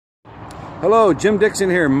Hello, Jim Dixon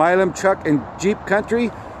here, Milam Truck and Jeep Country.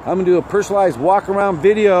 I'm going to do a personalized walk around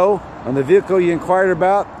video on the vehicle you inquired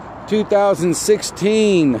about,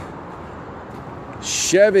 2016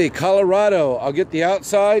 Chevy Colorado. I'll get the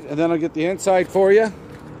outside and then I'll get the inside for you.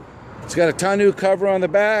 It's got a tonneau cover on the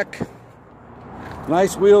back,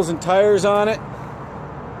 nice wheels and tires on it,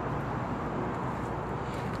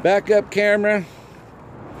 backup camera,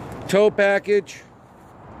 tow package.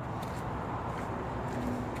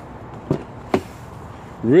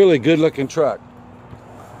 Really good looking truck.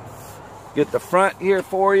 Get the front here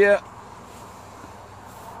for you. And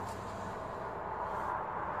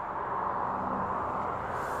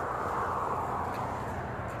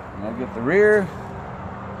I'll get the rear.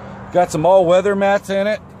 Got some all-weather mats in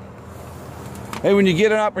it. Hey, when you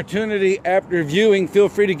get an opportunity after viewing, feel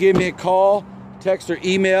free to give me a call, text, or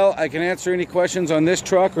email. I can answer any questions on this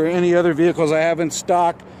truck or any other vehicles I have in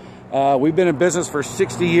stock. We've been in business for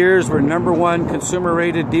 60 years. We're #1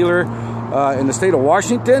 consumer-rated dealer in the state of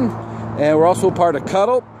Washington. And we're also part of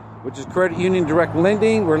Cuddle, which is credit union direct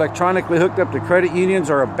lending. We're electronically hooked up to credit unions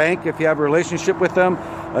or a bank if you have a relationship with them.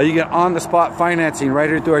 You get on-the-spot financing right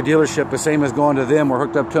here through our dealership, the same as going to them. We're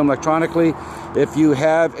hooked up to them electronically. If you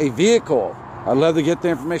have a vehicle, I'd love to get the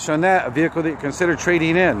information on that, a vehicle that you consider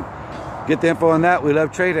trading in. Get the info on that. We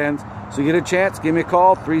love trade-ins. So you get a chance, give me a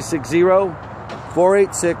call,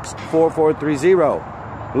 360-486-4430.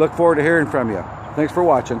 Look forward to hearing from you. Thanks for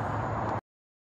watching.